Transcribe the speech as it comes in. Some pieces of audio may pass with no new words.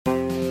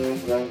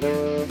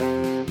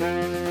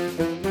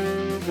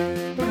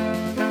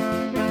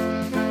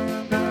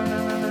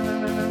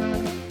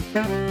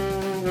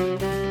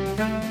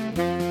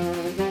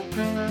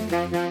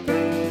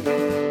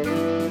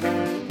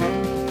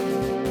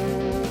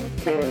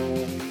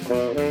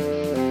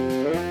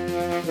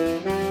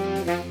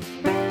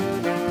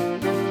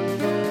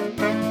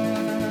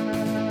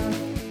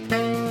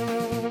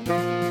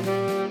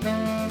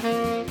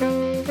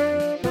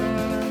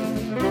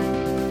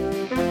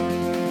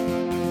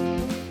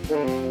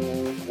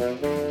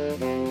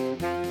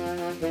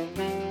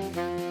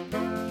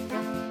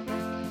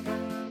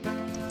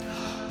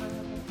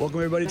Welcome,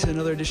 everybody, to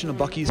another edition of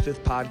Bucky's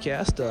Fifth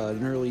Podcast,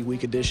 an early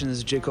week edition. This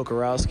is Jake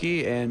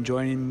Kokorowski, and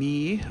joining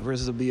me,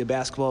 versus will be a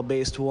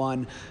basketball-based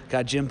one,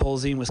 got Jim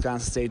Polzin,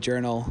 Wisconsin State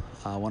Journal,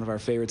 one of our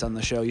favorites on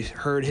the show. You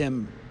heard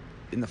him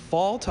in the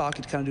fall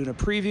talking, kind of doing a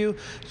preview.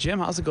 Jim,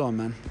 how's it going,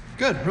 man?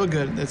 Good, real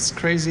good. It's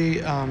crazy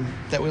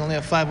that we only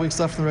have 5 weeks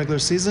left in the regular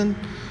season.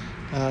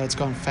 It's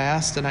gone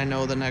fast, and I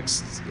know the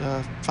next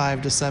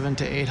 5 to 7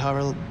 to 8,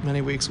 however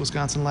many weeks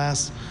Wisconsin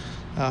lasts,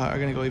 are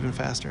going to go even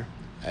faster.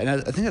 And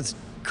I think that's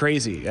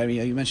crazy. I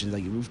mean, you mentioned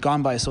like we've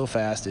gone by so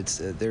fast. It's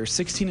they're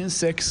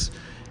 16-6,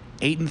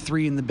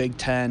 8-3 in the Big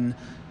Ten.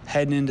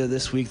 Heading into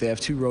this week, they have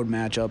 2 road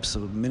matchups: so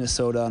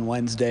Minnesota on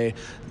Wednesday,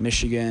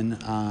 Michigan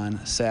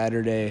on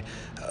Saturday.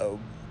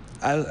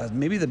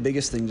 Maybe the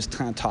biggest thing, just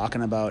kind of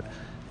talking about.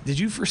 Did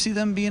you foresee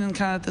them being in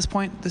kind of at this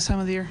point, this time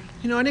of the year?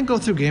 You know, I didn't go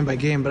through game by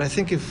game, but I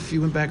think if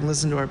you went back and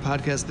listened to our podcast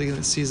at the beginning of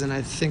the season,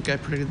 I think I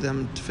predicted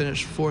them to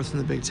finish 4th in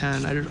the Big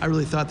Ten. I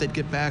really thought they'd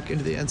get back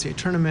into the NCAA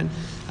tournament.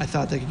 I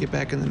thought they could get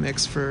back in the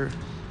mix for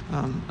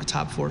a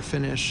top 4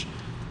 finish.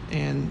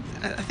 And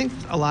I think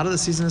a lot of the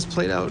season has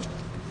played out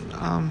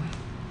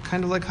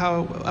kind of like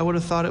how I would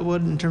have thought it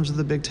would in terms of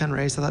the Big Ten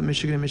race. I thought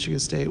Michigan and Michigan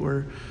State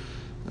were,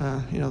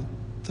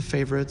 the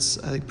favorites.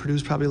 I think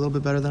Purdue's probably a little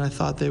bit better than I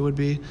thought they would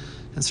be.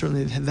 And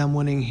certainly them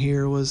winning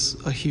here was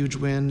a huge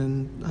win,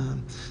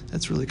 and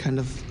that's really kind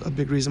of a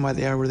big reason why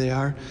they are where they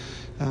are.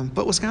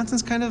 But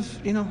Wisconsin's kind of,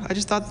 I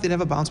just thought they'd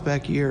have a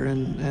bounce-back year,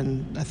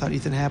 and I thought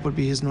Ethan Happ would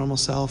be his normal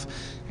self,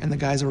 and the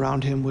guys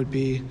around him would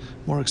be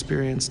more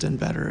experienced and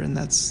better, and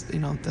that's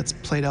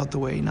played out the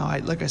way. Now,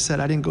 like I said,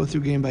 I didn't go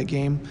through game by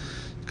game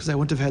because I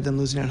wouldn't have had them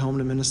losing at home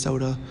to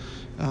Minnesota.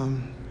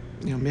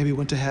 Maybe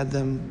wouldn't have had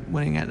them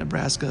winning at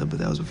Nebraska, but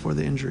that was before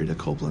the injury to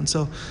Copeland.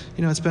 So,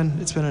 it's been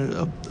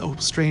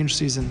a strange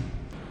season.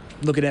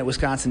 Looking at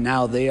Wisconsin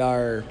now, they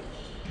are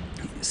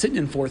sitting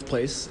in 4th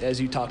place,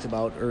 as you talked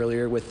about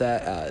earlier, with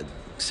that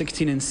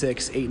 16-6,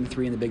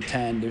 8-3 in the Big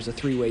Ten. There's a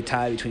 3-way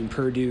tie between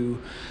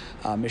Purdue,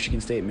 Michigan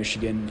State,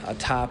 Michigan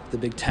atop the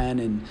Big Ten.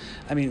 And,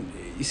 I mean,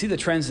 you see the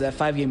trends. That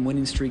 5-game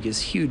winning streak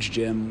is huge,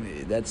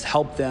 Jim. That's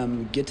helped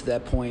them get to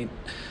that point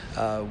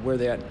where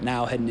they're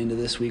now heading into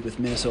this week with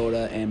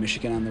Minnesota and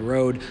Michigan on the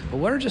road. But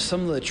what are just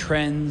some of the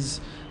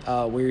trends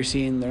where you're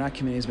seeing they're not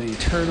committing as many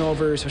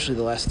turnovers, especially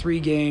the last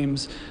 3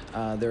 games?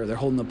 They're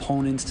holding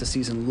opponents to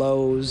season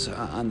lows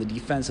on the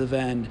defensive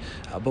end.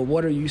 But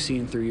what are you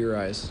seeing through your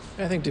eyes?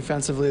 I think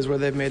defensively is where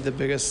they've made the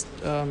biggest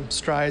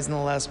strides in the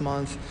last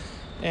month.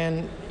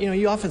 And,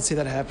 you often see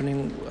that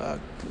happening.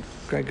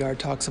 Greg Gard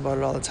talks about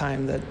it all the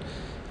time, that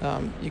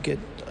you get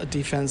a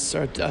defense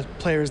or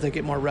players that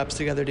get more reps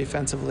together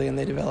defensively, and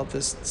they develop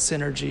this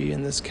synergy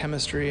and this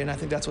chemistry. And I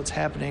think that's what's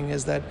happening,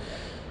 is that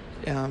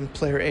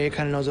player A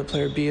kind of knows what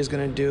player B is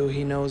going to do.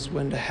 He knows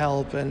when to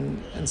help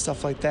and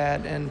stuff like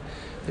that. And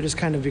they're just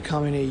kind of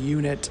becoming a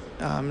unit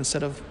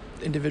instead of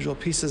individual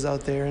pieces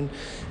out there. And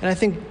I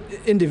think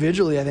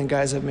individually,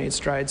 guys have made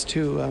strides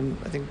too.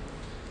 I think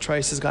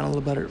Trice has gotten a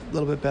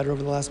little bit better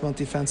over the last month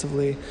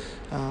defensively,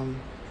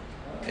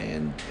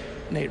 and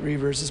Nate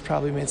Reavers has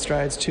probably made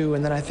strides too.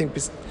 And then I think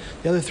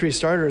the other 3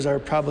 starters are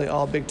probably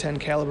all Big Ten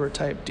caliber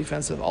type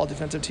all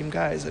defensive team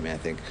guys. I mean, I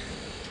think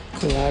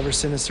Khalil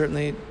Iverson is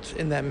certainly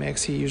in that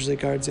mix. He usually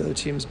guards the other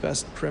team's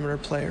best perimeter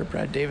player.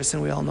 Brad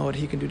Davison, we all know what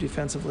he can do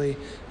defensively.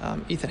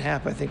 Ethan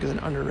Happ, I think, is an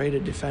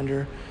underrated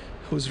defender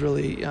who's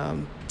really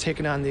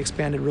taken on the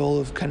expanded role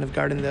of kind of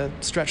guarding the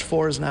stretch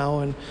 4s now.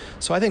 And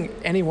so I think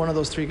any one of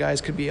those 3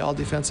 guys could be all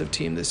defensive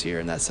team this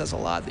year, and that says a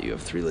lot that you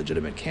have 3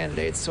 legitimate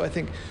candidates. So I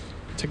think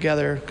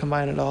together,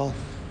 combine it all,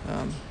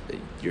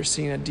 you're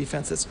seeing a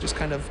defense that's just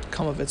kind of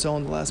come of its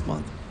own the last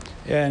month.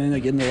 Yeah, and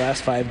in the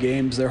last 5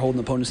 games, they're holding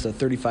opponents to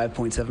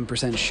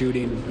 35.7%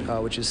 shooting,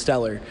 which is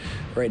stellar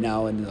right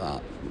now, and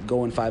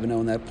going 5-0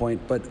 in that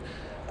point. But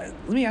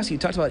let me ask you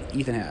talked about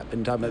Ethan Happ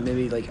and talking about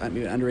maybe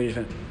an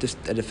underrated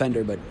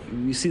defender, but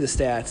you see the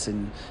stats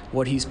and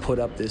what he's put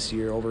up this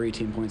year: over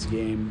 18 points a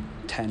game,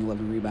 10,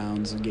 11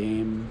 rebounds a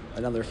game,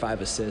 another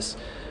 5 assists.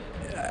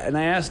 And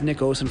I asked Nick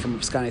Osen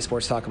from Sky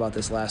Sports Talk about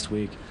this last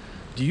week.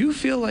 Do you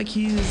feel like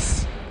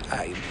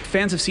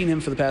fans have seen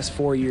him for the past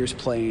 4 years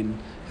playing,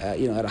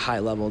 at a high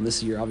level, and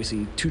this year,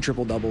 obviously, 2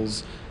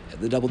 triple-doubles,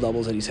 the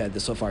double-doubles that he's had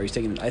so far, he's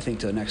taken it, I think,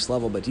 to the next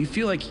level. But do you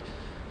feel like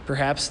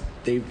perhaps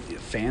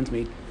fans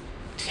may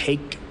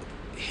take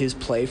his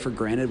play for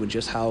granted with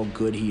just how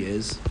good he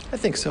is? I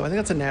think so. I think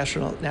that's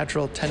a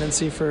natural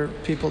tendency for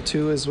people,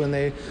 too, is when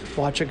they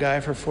watch a guy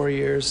for 4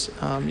 years,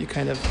 you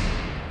kind of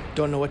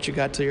don't know what you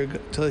got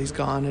till he's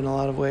gone in a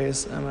lot of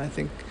ways. I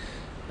think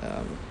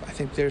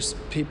there's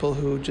people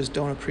who just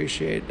don't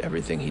appreciate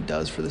everything he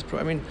does for this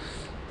program. I mean,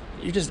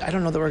 I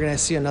don't know that we're going to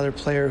see another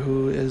player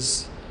who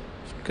is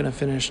going going to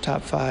finish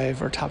top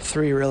 5 or top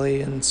 3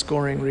 really in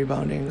scoring,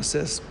 rebounding,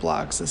 assists,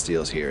 blocks, and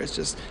steals here. It's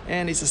just,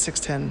 and he's a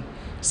 6'10"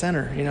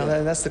 center.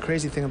 That's the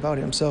crazy thing about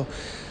him. So,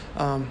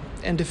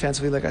 and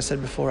defensively, like I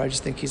said before, I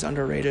just think he's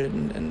underrated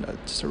and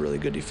just a really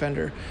good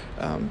defender.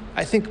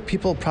 I think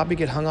people probably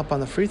get hung up on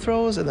the free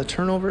throws and the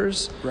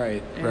turnovers.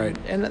 Right.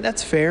 And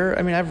that's fair.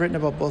 I mean, I've written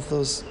about both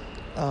those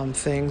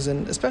things,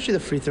 and especially the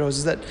free throws.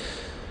 Is that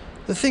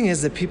the thing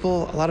is that a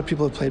lot of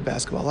people have played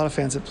basketball. A lot of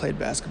fans have played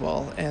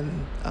basketball,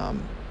 and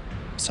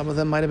some of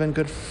them might have been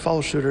good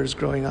foul shooters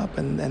growing up,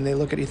 and they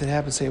look at Ethan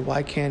Happ and say,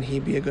 why can't he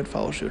be a good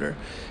foul shooter?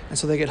 And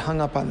so they get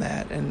hung up on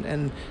that.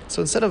 And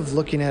so instead of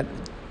looking at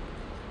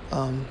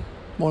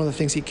one of the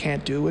things he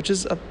can't do, which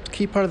is a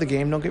key part of the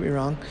game, don't get me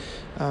wrong,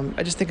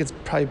 I just think it's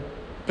probably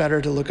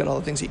better to look at all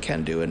the things he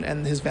can do,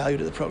 and his value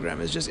to the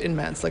program is just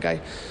immense. Like I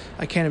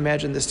can't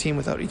imagine this team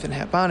without Ethan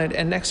Happ on it,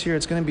 and next year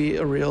it's going to be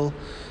a really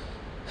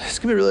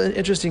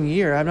interesting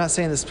year. I'm not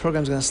saying this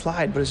program's going to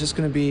slide, but it's just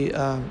going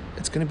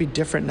to be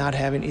different not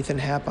having Ethan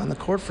Happ on the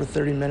court for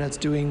 30 minutes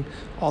doing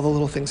all the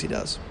little things he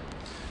does.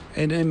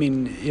 And I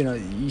mean,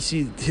 you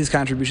see his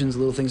contributions, the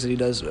little things that he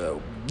does.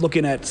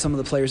 Looking at some of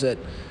the players that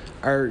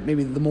are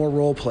maybe the more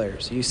role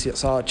players.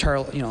 Saw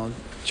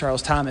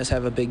Charles Thomas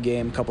have a big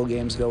game a couple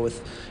games ago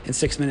with, in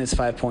 6 minutes,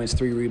 5 points,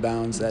 3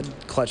 rebounds, that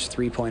clutch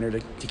three-pointer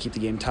to keep the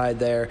game tied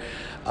there.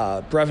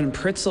 Brevin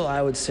Pritzel,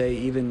 I would say,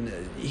 even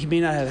he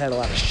may not have had a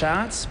lot of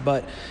shots,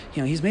 but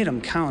he's made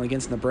them count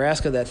against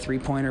Nebraska. That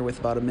three-pointer with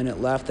about a minute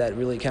left that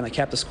really kind of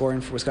capped the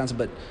scoring for Wisconsin,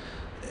 but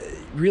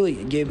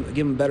really gave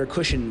him a better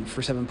cushion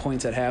for 7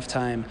 points at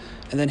halftime,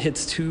 and then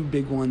hits 2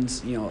 big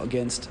ones,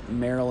 against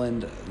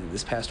Maryland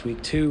this past week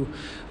too,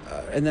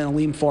 and then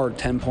Aleem Ford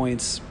 10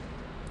 points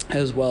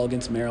as well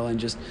against Maryland.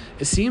 Just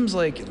it seems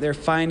like they're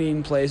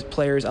finding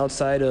players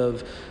outside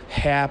of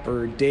Happ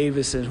or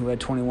Davison, who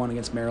had 21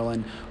 against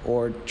Maryland,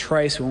 or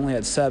Trice, who only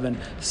had 7.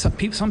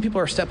 Some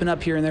people are stepping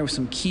up here and there with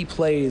some key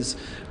plays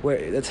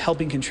that's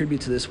helping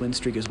contribute to this win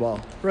streak as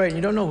well. Right.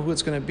 You don't know who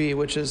it's going to be,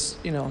 which is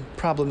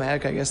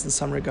problematic, I guess, in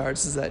some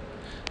regards, is that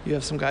you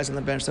have some guys on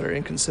the bench that are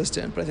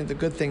inconsistent. But I think the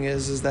good thing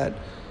is that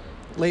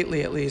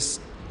lately, at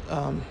least,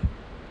 1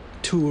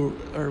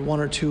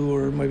 or 2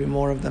 or maybe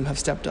more of them have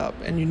stepped up,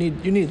 and you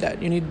need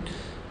that. You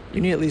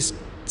need at least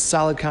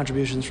solid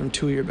contributions from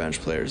 2 of your bench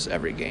players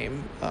every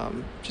game,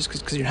 just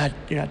because you're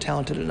not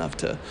talented enough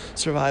to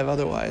survive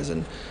otherwise.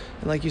 And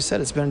like you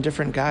said, it's been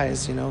different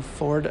guys.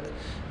 Ford,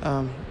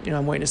 I'm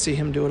waiting to see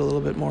him do it a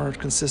little bit more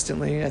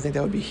consistently. I think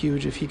that would be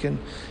huge if he can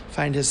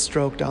find his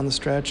stroke down the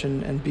stretch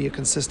and be a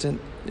consistent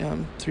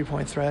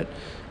 3-point threat.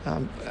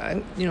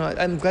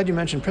 I'm glad you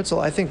mentioned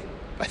Pritzel. I think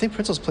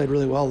Pritzel's played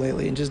really well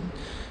lately, and just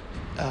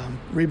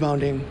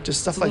rebounding, just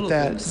stuff like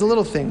that. It's the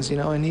little things,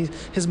 and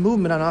his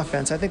movement on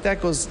offense, I think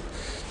that goes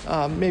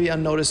maybe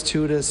unnoticed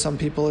too to some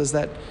people, is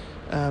that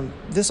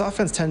this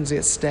offense tends to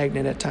get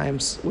stagnant at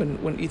times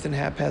when Ethan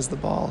Happ has the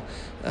ball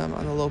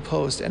on the low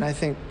post. And I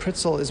think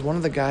Pritzel is one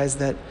of the guys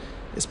that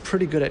is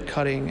pretty good at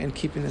cutting and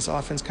keeping this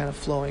offense kind of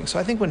flowing. So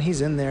I think when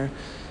he's in there,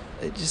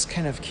 it just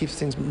kind of keeps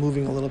things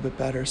moving a little bit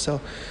better. So,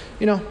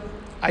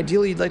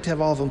 ideally, you'd like to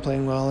have all of them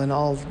playing well and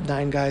all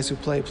 9 guys who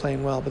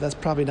playing well, but that's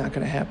probably not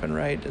going to happen,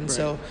 right? And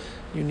so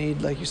you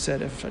need, like you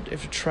said, if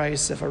a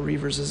Trice, if a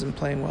Reavers isn't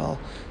playing well,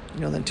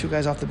 then 2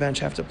 guys off the bench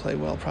have to play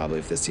well probably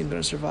if this team's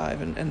going to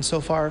survive. And so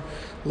far,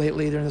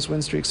 lately, during this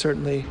win streak,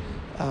 certainly,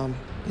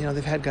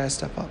 they've had guys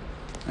step up.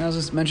 And I was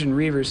just mentioning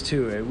Reavers,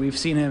 too. We've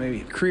seen him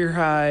maybe career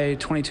high,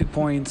 22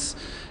 points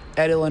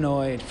at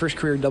Illinois. First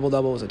career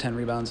double-double was at 10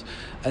 rebounds.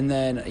 And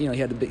then, he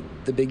had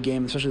the big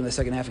game, especially in the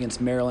second half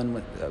against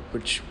Maryland,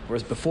 which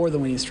was before the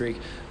winning streak.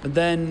 But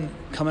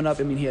coming up,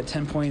 he had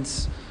 10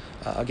 points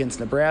against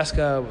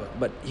Nebraska,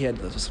 but he had,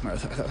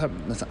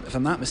 if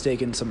I'm not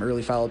mistaken, some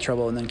early foul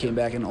trouble, and then came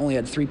back and only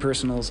had 3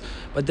 personals.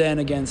 But then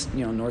against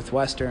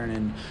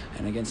Northwestern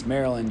and against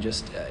Maryland,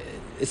 just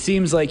it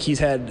seems like he's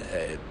had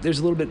there's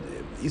a little bit.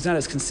 He's not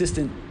as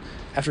consistent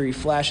after he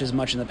flashes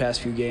much in the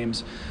past few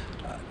games.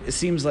 It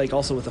seems like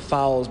also with the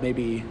fouls,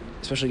 maybe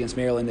especially against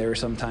Maryland, there were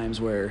some times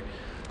where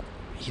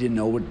he didn't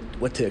know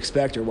what to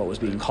expect or what was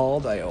being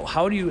called.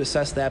 How do you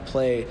assess that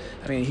play?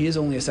 He is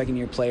only a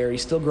second-year player.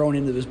 He's still growing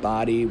into his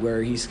body,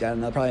 where he's got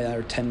probably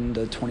another 10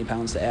 to 20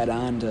 pounds to add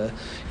on to,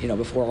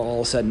 before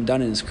all is said and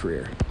done in his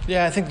career.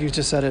 Yeah, I think you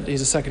just said it.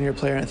 He's a second-year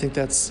player, and I think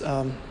that's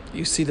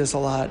you see this a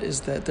lot,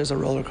 is that there's a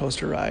roller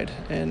coaster ride,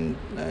 and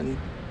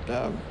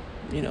a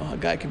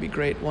guy can be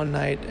great one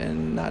night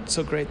and not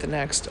so great the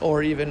next,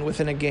 or even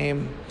within a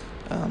game,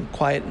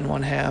 quiet in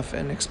one half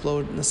and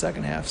explode in the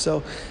second half.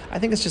 So I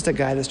think it's just a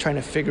guy that's trying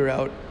to figure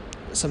out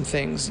some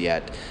things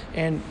yet.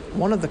 And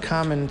one of the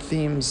common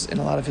themes in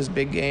a lot of his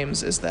big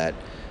games is that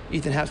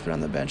Ethan Happ's been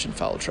on the bench in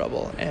foul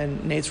trouble,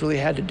 and Nate's really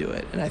had to do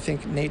it. And I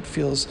think Nate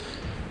feels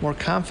more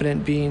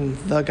confident being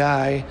the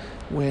guy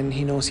when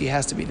he knows he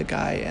has to be the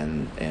guy,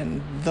 and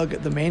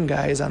the main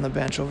guy is on the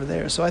bench over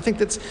there. So I think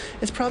it's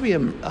probably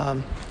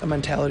a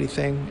mentality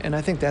thing, and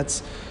I think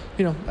that's,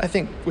 I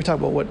think we talk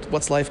about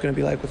what's life going to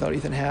be like without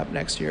Ethan Happ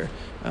next year.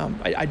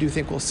 I do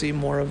think we'll see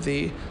more of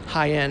the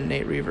high-end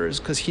Nate Reavers,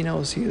 because he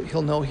knows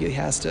he'll know he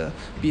has to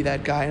be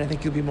that guy, and I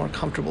think he'll be more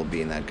comfortable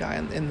being that guy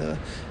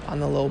on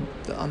the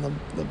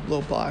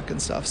low block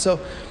and stuff. So,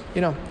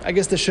 I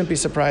guess this shouldn't be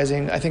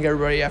surprising. I think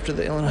everybody after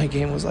the Illinois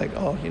game was like,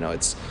 oh,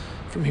 it's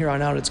from here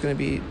on out it's going to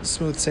be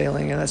smooth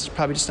sailing, and that's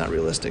probably just not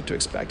realistic to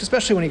expect,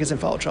 especially when he gets in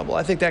foul trouble.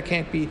 I think that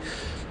can't be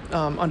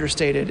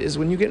understated. Is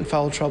when you get in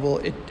foul trouble,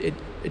 it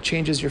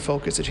changes your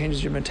focus, it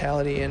changes your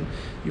mentality, and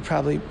you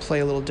probably play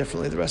a little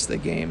differently the rest of the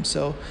game.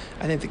 So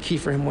I think the key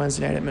for him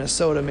Wednesday night at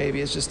Minnesota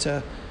maybe is just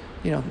to,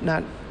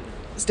 not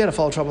stay out of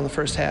foul trouble in the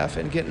first half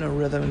and get in a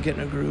rhythm and get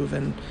in a groove,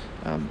 and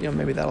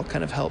maybe that'll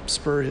kind of help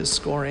spur his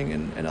scoring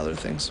and other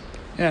things.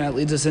 Yeah, and that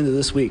leads us into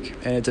this week.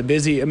 And it's a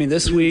busy,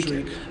 this week,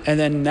 and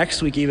then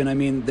next week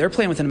even, they're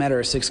playing within a matter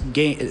of 6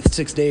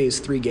 days,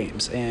 3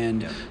 games.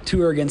 And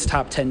 2 are against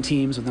top 10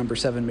 teams with number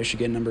 7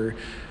 Michigan, number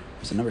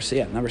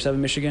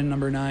 7 Michigan,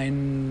 number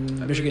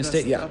 9 Michigan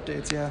State. Yeah.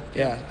 Updates,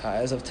 yeah.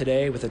 As of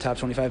today, with the top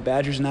 25,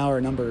 Badgers now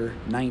are number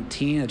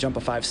 19, a jump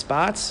of 5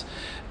 spots.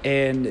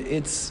 And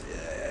it's,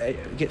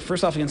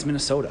 first off, against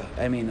Minnesota.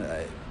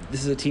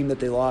 This is a team that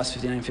they lost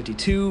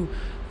 59-52.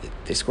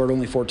 They scored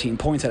only 14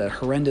 points, had a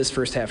horrendous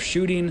first half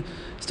shooting,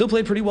 still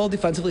played pretty well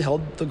defensively,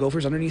 held the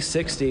Gophers underneath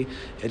 60.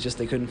 It's just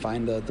they couldn't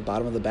find the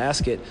bottom of the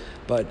basket.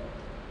 But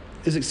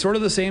is it sort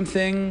of the same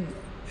thing?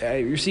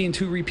 You're seeing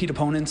 2 repeat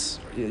opponents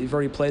you've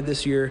already played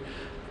this year.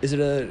 Is it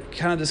a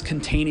kind of just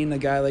containing a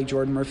guy like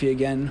Jordan Murphy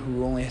again,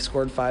 who only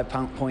scored 5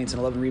 points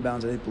and 11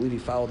 rebounds? I believe he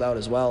fouled out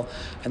as well.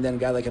 And then a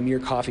guy like Amir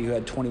Coffey, who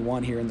had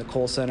 21 here in the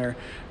Kohl Center.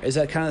 Is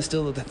that kind of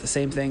still the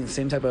same thing, the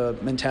same type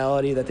of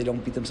mentality, that they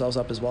don't beat themselves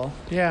up as well?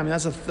 Yeah,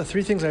 that's the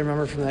 3 things I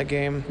remember from that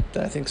game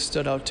that I think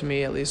stood out to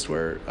me, at least,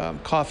 were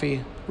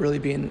Coffey really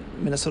being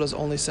Minnesota's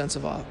only source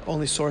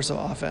of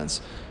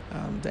offense.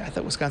 I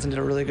thought Wisconsin did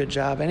a really good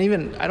job, and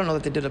even I don't know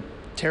that they did a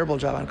terrible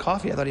job on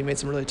Coffey. I thought he made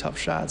some really tough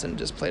shots and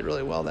just played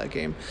really well that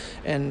game.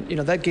 And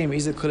that game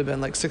easily could have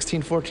been like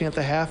 16-14 at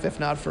the half, if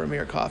not for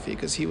Amir Coffey,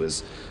 because he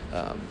was,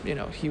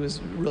 he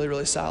was really,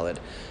 really solid.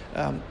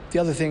 The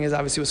other thing is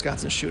obviously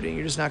Wisconsin's shooting.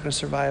 You're just not going to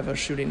survive a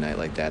shooting night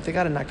like that. They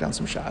got to knock down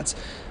some shots.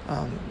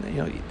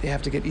 They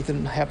have to get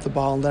Ethan Happ the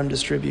ball and let him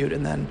distribute,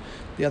 and then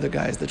the other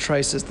guys, the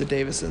Trices, the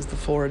Davisons, the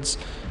Fords,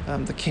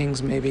 the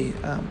Kings maybe,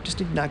 just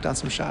need to knock down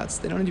some shots.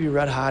 They don't need to be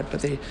red hot, but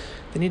they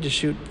need to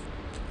shoot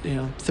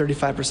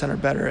 35% or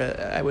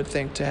better, I would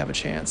think, to have a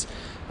chance.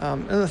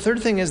 And the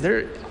third thing is,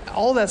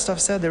 all that stuff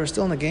said, they were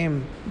still in the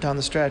game down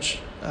the stretch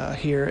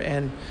here,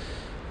 and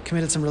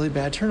committed some really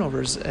bad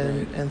turnovers,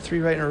 and 3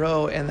 right in a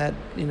row, and that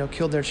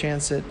killed their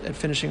chance at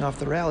finishing off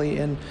the rally.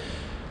 And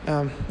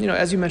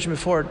as you mentioned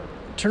before,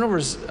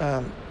 turnovers.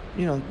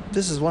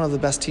 This is one of the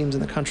best teams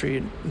in the country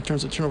in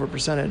terms of turnover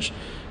percentage.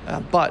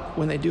 But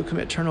when they do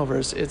commit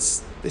turnovers,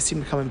 they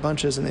seem to come in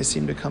bunches, and they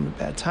seem to come at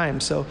bad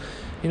times. So,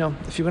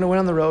 if you're going to win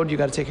on the road, you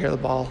got to take care of the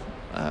ball,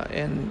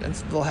 and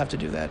they'll have to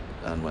do that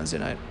on Wednesday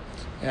night.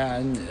 Yeah,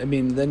 and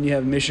then you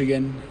have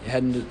Michigan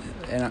heading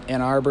to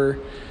Ann Arbor,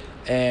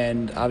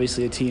 and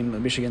obviously a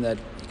team, Michigan, that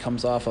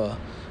comes off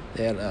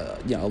they had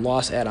a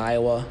loss at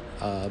Iowa,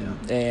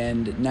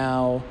 and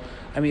now.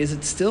 Is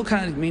it still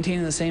kind of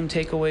maintaining the same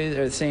takeaways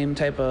or the same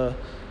type of,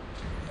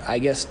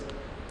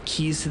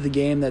 keys to the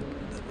game that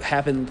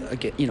happened,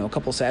 a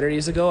couple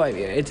Saturdays ago?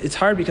 It's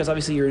hard because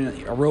obviously you're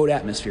in a road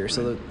atmosphere,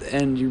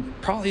 and you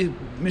probably,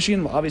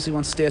 Michigan obviously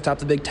wants to stay atop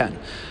the Big Ten,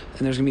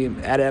 and there's going to be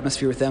an added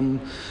atmosphere with them,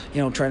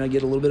 trying to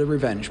get a little bit of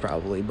revenge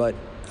probably. But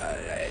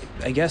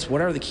I guess what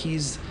are the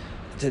keys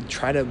to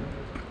try to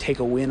take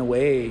a win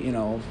away,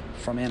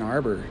 from Ann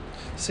Arbor?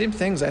 Same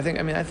things. I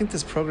think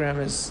this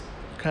program is.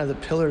 Kind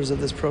of the pillars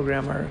of this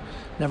program are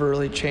never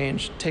really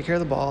changed. Take care of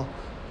the ball,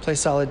 play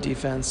solid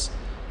defense,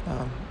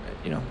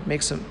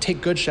 take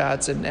good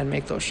shots and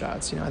make those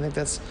shots. I think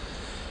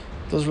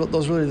those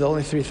really the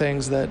only 3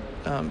 things that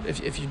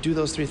if you do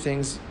those 3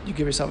 things, you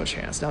give yourself a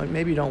chance. Now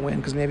maybe you don't win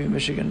because maybe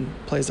Michigan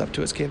plays up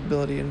to its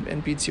capability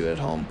and beats you at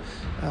home,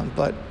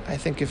 but I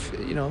think if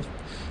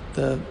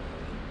the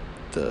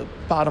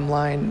bottom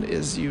line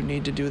is you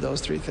need to do those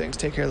 3 things: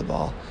 take care of the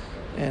ball,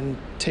 and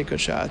take good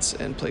shots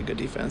and play good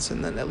defense,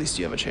 and then at least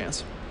you have a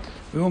chance.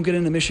 We won't get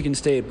into Michigan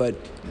State, but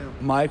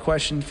my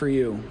question for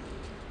you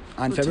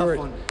on February,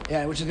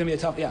 which is going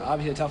to be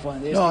obviously a tough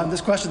one. This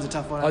question's a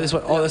tough one.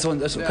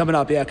 This one coming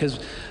up, because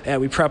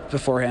we prepped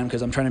beforehand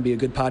because I'm trying to be a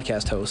good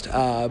podcast host.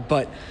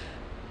 But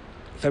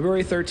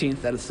February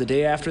 13th, that is the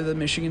day after the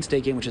Michigan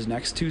State game, which is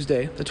next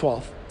Tuesday, the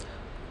 12th.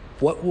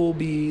 What will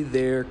be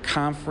their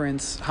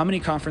conference? How many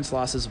conference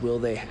losses will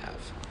they have?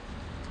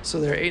 So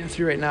they're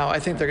 8-3 right now. I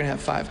think they're going to have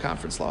 5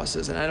 conference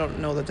losses, and I don't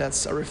know that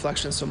that's a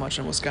reflection so much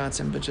on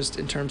Wisconsin, but just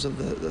in terms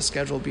of the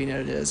schedule being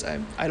it is.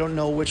 I don't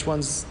know which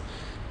ones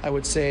I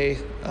would say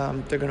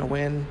they're going to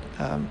win.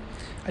 I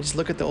just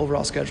look at the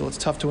overall schedule. It's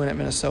tough to win at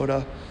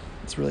Minnesota.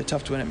 It's really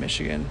tough to win at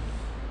Michigan,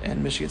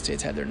 and Michigan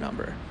State's had their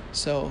number.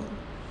 So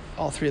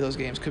all three of those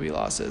games could be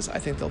losses. I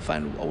think they'll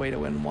find a way to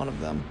win one of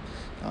them.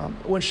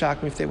 It wouldn't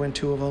shock me if they win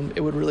two of them.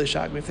 It would really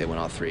shock me if they win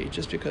all three,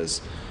 just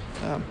because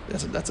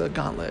that's a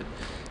gauntlet.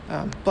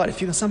 But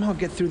if you can somehow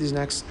get through these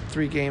next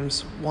three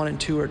games,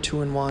 1-2 or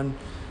 2-1,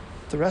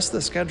 the rest of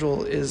the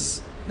schedule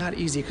is not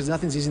easy, because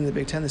nothing's easy in the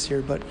Big Ten this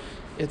year, but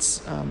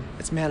it's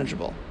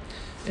manageable.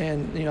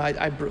 And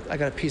I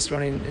got a piece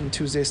running in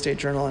Tuesday State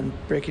Journal and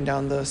breaking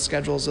down the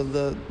schedules of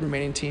the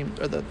remaining team,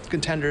 or the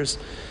contenders.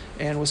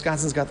 And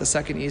Wisconsin's got the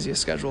second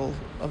easiest schedule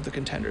of the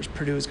contenders.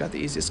 Purdue's got the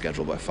easiest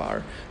schedule by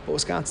far, but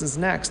Wisconsin's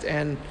next.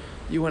 And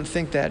you wouldn't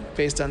think that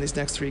based on these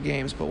next three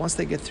games, but once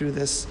they get through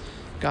this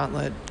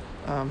gauntlet,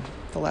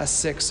 the last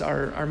six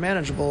are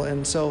manageable.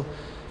 And so,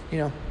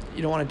 you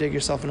don't want to dig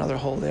yourself another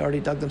hole. They already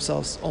dug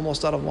themselves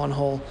almost out of one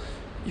hole.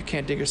 You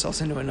can't dig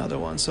yourselves into another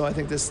one. So I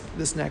think this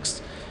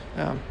next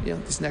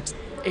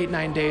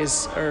 8-9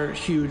 days are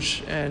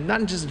huge, and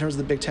not just in terms of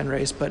the Big Ten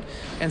race, but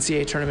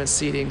NCAA tournament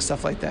seeding,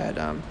 stuff like that.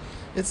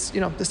 This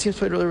team's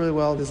played really, really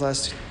well these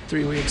last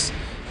 3 weeks.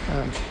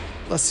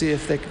 Let's see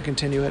if they can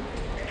continue it.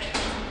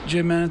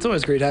 Jim, man, it's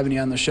always great having you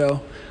on the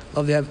show.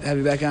 Love to have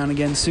you back on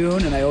again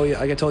soon, and I owe you,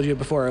 like I told you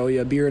before, I owe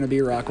you a beer and a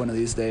beer rock one of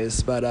these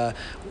days. But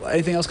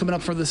anything else coming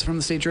up from the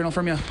State Journal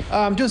from you?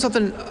 I'm doing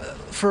something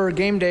for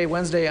game day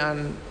Wednesday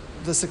on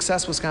the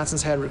success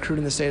Wisconsin's had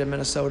recruiting the state of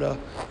Minnesota.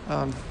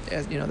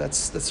 That's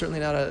certainly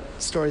not a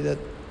story that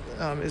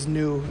is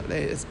new.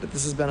 But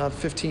this has been a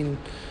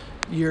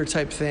 15-year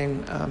type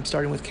thing,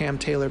 starting with Cam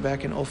Taylor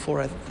back in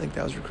 2004. I think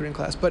that was recruiting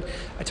class. But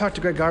I talked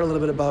to Greg Gard a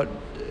little bit about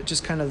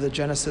just kind of the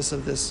genesis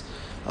of this,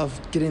 of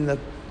getting the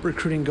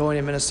recruiting going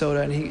in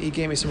Minnesota, and he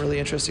gave me some really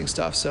interesting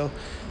stuff. So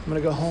I'm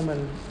going to go home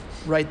and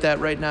write that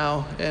right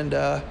now, and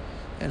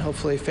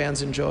hopefully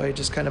fans enjoy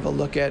just kind of a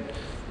look at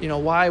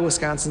why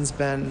Wisconsin's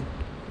been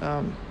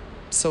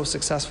so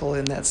successful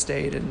in that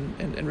state,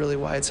 and really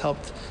why it's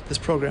helped this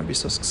program be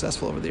so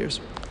successful over the years.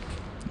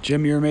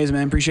 Jim, you're amazing,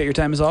 man. Appreciate your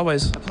time as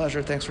always. A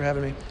pleasure. Thanks for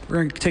having me. We're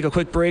going to take a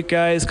quick break,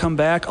 guys. Come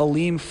back.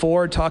 Aleem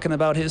Ford talking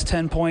about his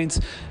 10 points,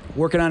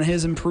 working on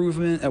his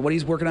improvement, what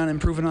he's working on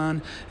improving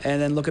on,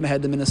 and then looking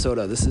ahead to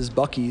Minnesota. This is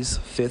Bucky's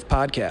 5th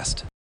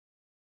podcast.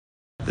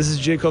 This is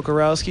Jay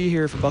Kokorowski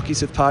here for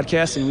Bucky's 5th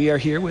podcast, and we are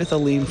here with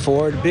Aleem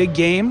Ford. Big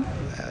game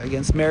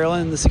against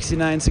Maryland, the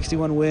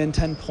 69-61 win,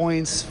 10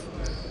 points,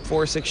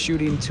 4-6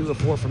 shooting, 2 of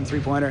 4 from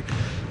three-point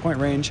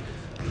range.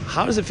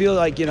 How does it feel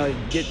like,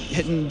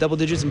 hitting double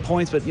digits in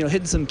points, but,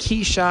 hitting some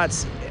key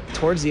shots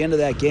towards the end of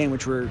that game,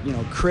 which were,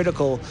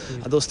 critical?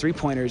 Those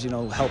three-pointers,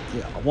 helped,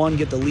 one,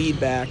 get the lead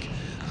back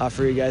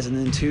for you guys, and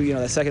then two,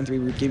 that second three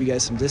gave you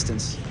guys some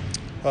distance.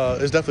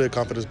 It's definitely a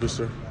confidence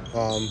booster.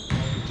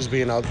 Just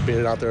being out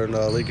there in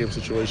late game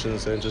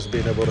situations and just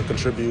being able to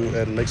contribute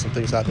and make some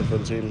things happen for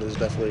the team is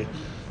definitely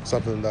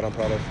something that I'm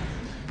proud of.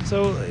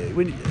 So,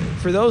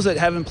 for those that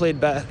haven't played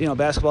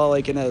basketball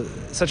like in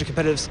such a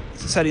competitive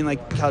setting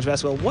like college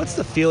basketball, what's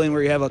the feeling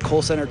where you have a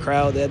Kohl Center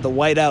crowd? They had the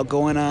whiteout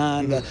going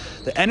on.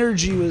 Mm-hmm. The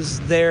energy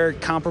was there,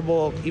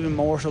 comparable, even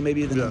more so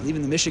maybe than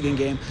even the Michigan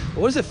game.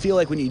 But what does it feel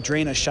like when you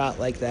drain a shot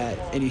like that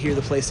and you hear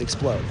the place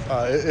explode?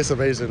 It's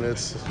amazing.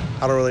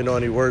 I don't really know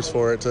any words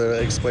for it to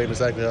explain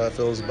exactly how it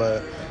feels,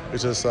 but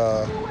it's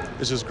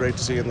just great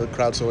to see the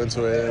crowd so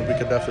into it, and we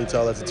can definitely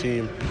tell as a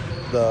team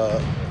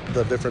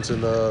the difference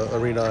in the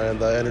arena and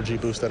the energy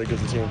boost that it gives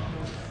the team.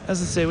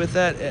 As I say, with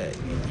that,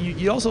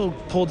 you also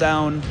pulled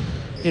down,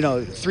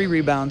 3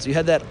 rebounds. You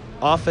had that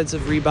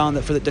offensive rebound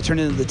that turned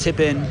into the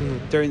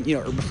tip-in during,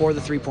 or before the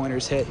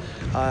three-pointers hit.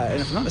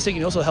 And if I'm not mistaken,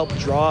 you also helped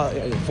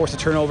force a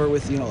turnover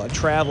with, a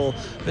travel.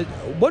 But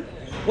what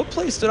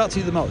play stood out to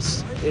you the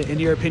most, in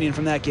your opinion,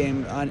 from that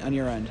game on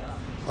your end?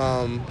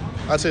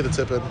 I'd say the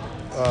tip-in.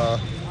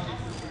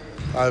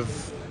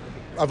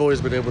 I've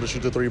always been able to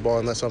shoot the 3-ball,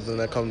 and that's something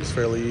that comes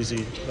fairly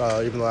easy,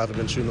 even though I haven't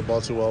been shooting the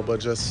ball too well. But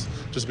just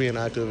being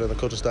active, and the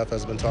coaching staff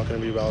has been talking to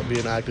me about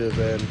being active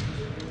and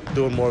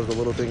doing more of the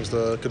little things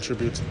to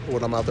contribute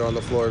when I'm out there on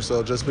the floor.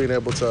 So just being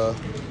able to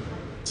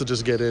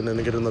just get in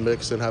and get in the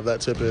mix and have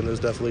that tip in is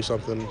definitely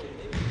something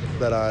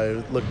that I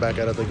look back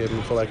at the game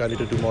and feel like I need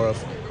to do more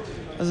of.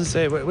 As I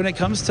say, when it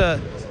comes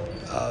to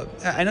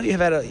I know you have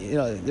had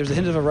there's a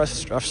hint of a rough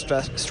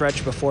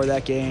stretch before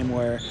that game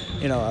where,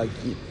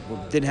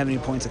 didn't have any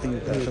points, I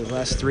think, for the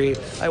last 3.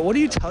 What do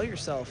you tell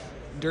yourself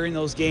during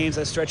those games,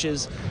 those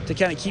stretches, to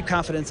kind of keep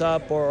confidence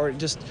up, or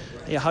just,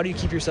 how do you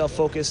keep yourself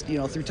focused,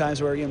 through times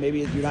where, maybe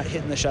you're not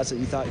hitting the shots that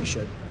you thought you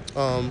should?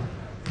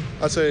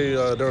 I'd say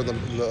during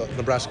the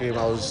Nebraska game,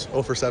 I was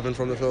 0 for 7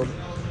 from the field,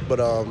 but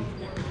I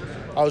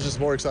was just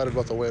more excited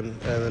about the win,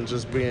 and then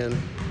just being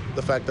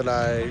the fact that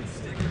I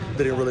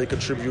didn't really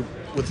contribute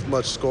with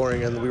much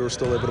scoring, and we were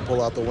still able to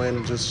pull out the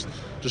win. Just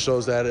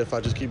shows that if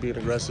I just keep being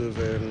aggressive,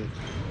 and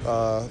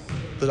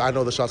I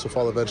know the shots will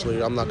fall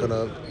eventually. I'm not going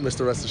to miss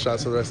the rest of the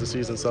shots for the rest of the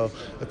season. So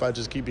if I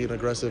just keep being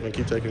aggressive and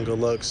keep taking good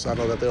looks, I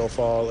know that they'll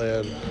fall,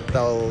 and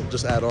that'll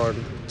just add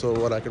on to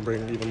what I can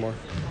bring even more.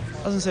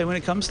 I was gonna say, when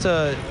it comes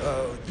to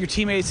your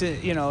teammates,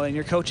 and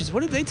your coaches,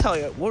 what did they tell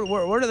you?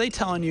 What are they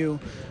telling you?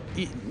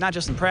 Not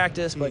just in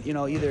practice, but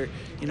either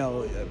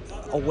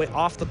away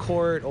off the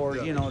court, or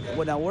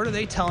what are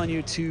they telling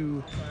you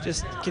to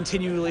just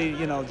continually,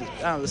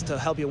 just to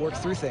help you work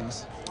through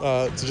things?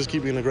 To just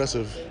keep being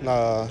aggressive.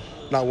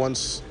 Not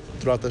once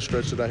throughout the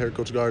stretch did I hear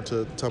Coach Gard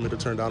to tell me to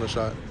turn down a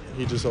shot.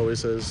 He just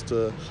always says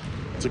to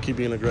keep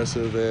being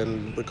aggressive,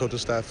 and the coaching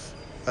staff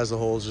as a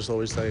whole is just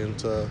always saying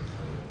to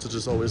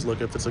just always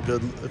look, if it's a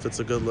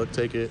good look,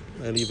 take it.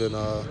 And even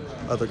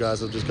other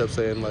guys have just kept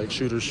saying, like,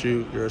 shoot or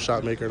shoot. You're a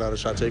shot maker, not a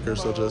shot taker.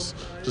 So just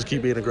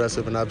keep being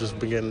aggressive, and I've just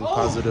been getting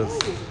positive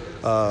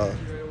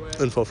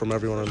info from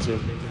everyone on the team.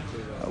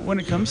 When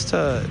it comes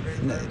to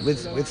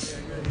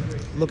with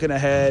looking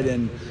ahead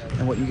and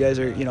what you guys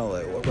are,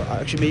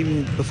 actually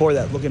maybe before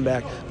that, looking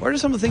back, what are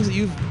some of the things that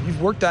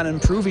you've worked on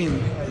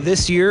improving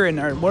this year,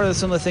 and what are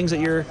some of the things that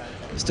you're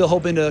still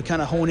hoping to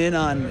kind of hone in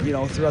on,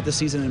 throughout the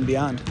season and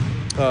beyond?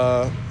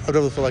 I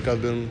definitely feel like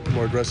I've been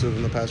more aggressive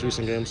in the past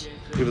recent games,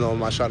 even though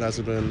my shot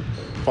hasn't been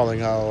falling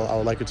how I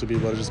would like it to be,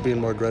 but just being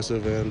more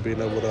aggressive and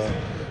being able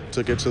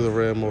to get to the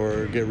rim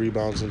or get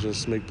rebounds and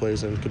just make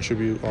plays and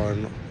contribute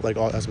on, like,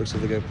 all aspects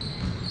of the game.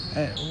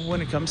 And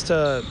when it comes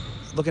to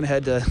looking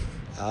ahead to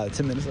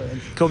Minnesota,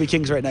 and Kobe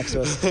King's right next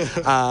to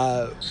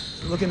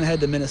us. Looking ahead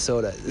to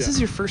Minnesota, this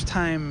is your first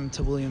time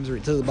to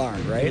the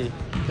Barn, right?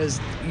 Because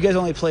you guys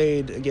only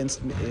played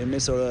against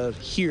Minnesota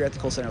here at the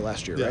Kohl Center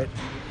last year, right?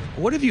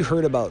 What have you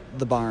heard about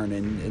the Barn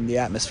and the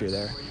atmosphere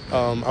there?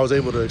 I was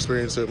able to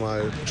experience it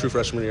my true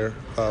freshman year,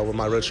 with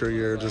my redshirt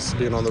year, just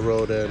being on the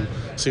road and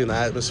seeing the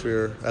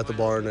atmosphere at the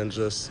Barn, and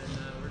just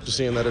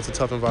seeing that it's a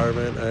tough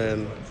environment.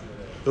 And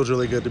it was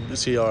really good to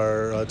see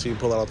our team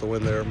pull out the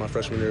win there my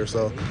freshman year.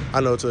 So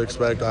I know what to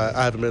expect.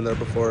 I haven't been there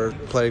before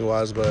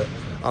playing-wise, but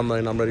I'm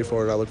ready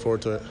for it. I look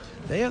forward to it.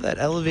 They have that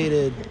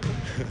elevated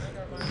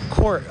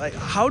court. Like,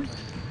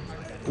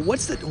 what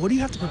do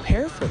you have to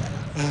prepare for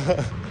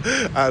that?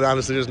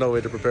 Honestly, there's no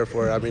way to prepare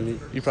for it. I mean,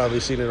 you've probably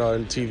seen it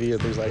on TV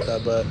and things like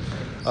that, but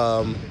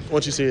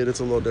once you see it, it's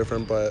a little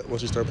different. But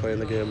once you start playing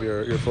the game,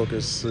 your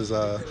focus is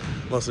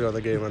mostly on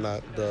the game and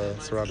not the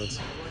surroundings.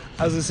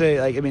 I was going to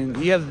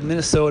say, you have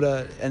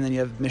Minnesota, and then you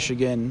have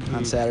Michigan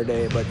on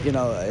Saturday, but,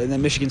 and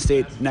then Michigan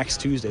State next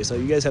Tuesday. So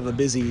you guys have a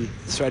busy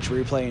stretch where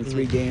you're playing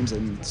 3 games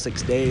in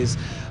 6 days,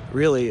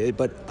 really.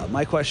 But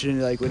my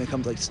question, when it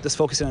comes, just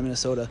focusing on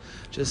Minnesota,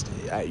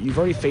 you've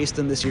already faced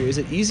them this year. Is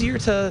it easier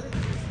to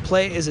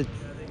play? Is it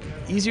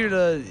easier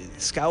to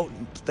scout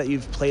that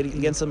you've played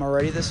against them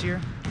already this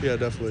year? Yeah,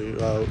 definitely.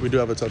 We do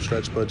have a tough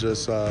stretch, but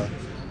just the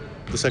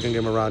second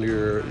game around,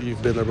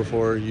 you've been there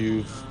before.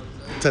 You've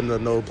tend to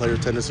know players'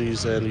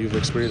 tendencies, and you've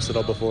experienced it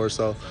all before.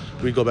 So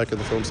we go back in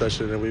the film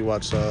session and we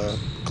watch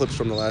clips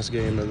from the last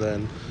game, and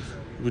then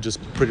we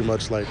just pretty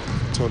much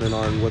tone in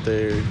on what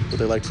they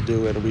like to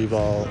do. And we've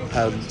all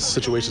had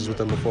situations with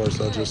them before,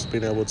 so just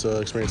being able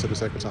to experience it the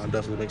second time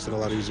definitely makes it a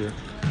lot easier.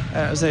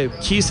 I would say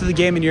keys to the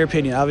game in your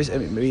opinion.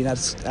 Obviously, maybe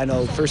that's, I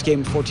know first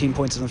game 14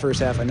 points in the first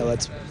half. I know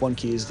that's one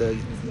key, is to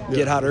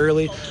get hot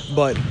early.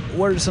 But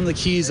what are some of the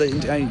keys? You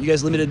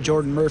guys limited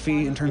Jordan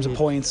Murphy in terms of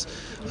points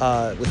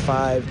with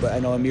 5, but I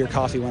know Amir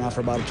Coffey went off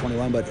for about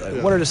 21. But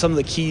what are some of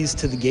the keys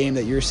to the game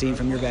that you're seeing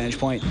from your vantage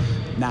point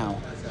now?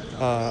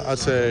 I'd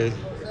say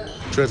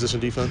transition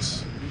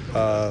defense.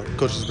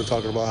 Coaches have been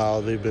talking about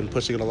how they've been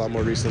pushing it a lot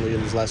more recently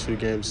in these last few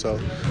games, so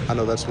I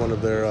know that's one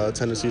of their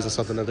tendencies and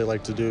something that they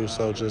like to do.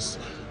 So just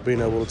being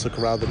able to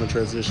corral them in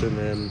transition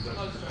and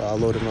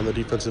load them on the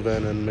defensive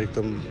end and make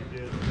them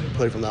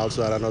play from the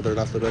outside. I know they're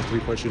not the best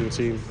three-point shooting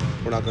team.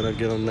 We're not going to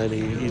give them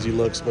any easy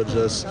looks, but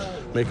just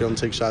make them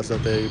take shots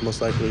that they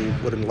most likely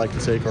wouldn't like to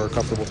take or are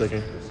comfortable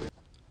taking.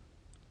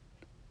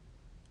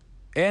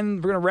 And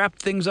we're going to wrap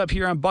things up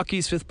here on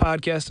Bucky's Fifth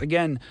Podcast.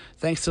 Again,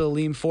 thanks to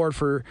Aleem Ford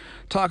for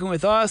talking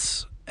with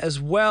us,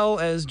 as well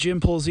as Jim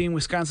Polzin,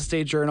 Wisconsin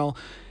State Journal.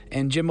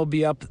 And Jim will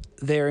be up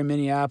there in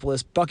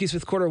Minneapolis. Bucky's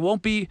Fifth Quarter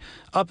won't be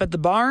up at the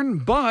Barn,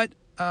 but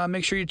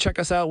make sure you check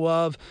us out.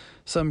 We'll have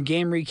some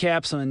game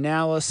recaps, some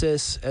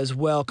analysis as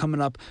well coming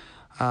up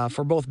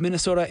for both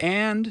Minnesota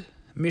and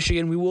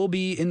Michigan. We will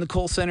be in the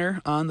Kohl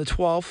Center on the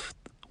 12th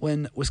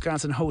when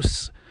Wisconsin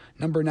hosts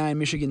number 9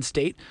 Michigan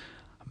State.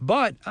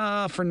 But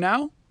for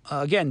now,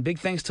 again, big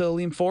thanks to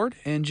Aleem Ford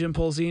and Jim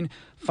Polzin.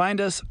 Find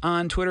us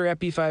on Twitter at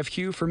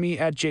B5Q. For me,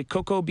 at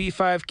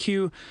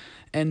JakeCocoB5Q.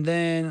 And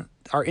then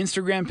our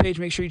Instagram page,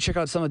 make sure you check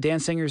out some of Dan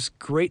Sanger's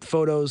great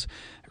photos.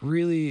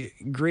 Really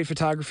great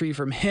photography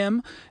from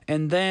him.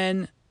 And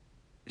then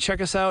check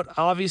us out.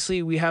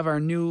 Obviously, we have our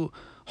new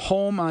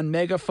home on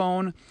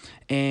Megaphone.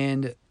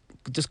 And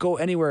just go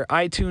anywhere.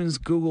 iTunes,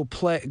 Google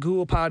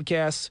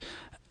Podcasts,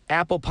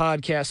 Apple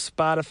Podcasts,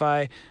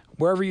 Spotify.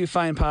 Wherever you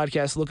find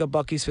podcasts, look up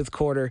Bucky's Fifth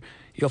Quarter.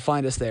 You'll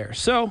find us there.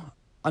 So,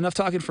 enough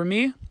talking from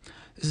me.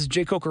 This is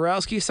Jake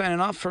Kokorowski signing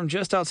off from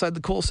just outside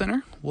the Kohl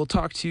Center. We'll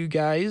talk to you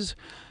guys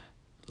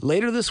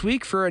later this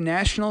week for a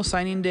National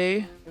Signing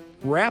Day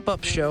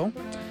wrap-up show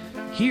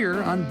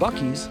here on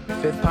Bucky's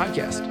Fifth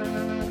Podcast.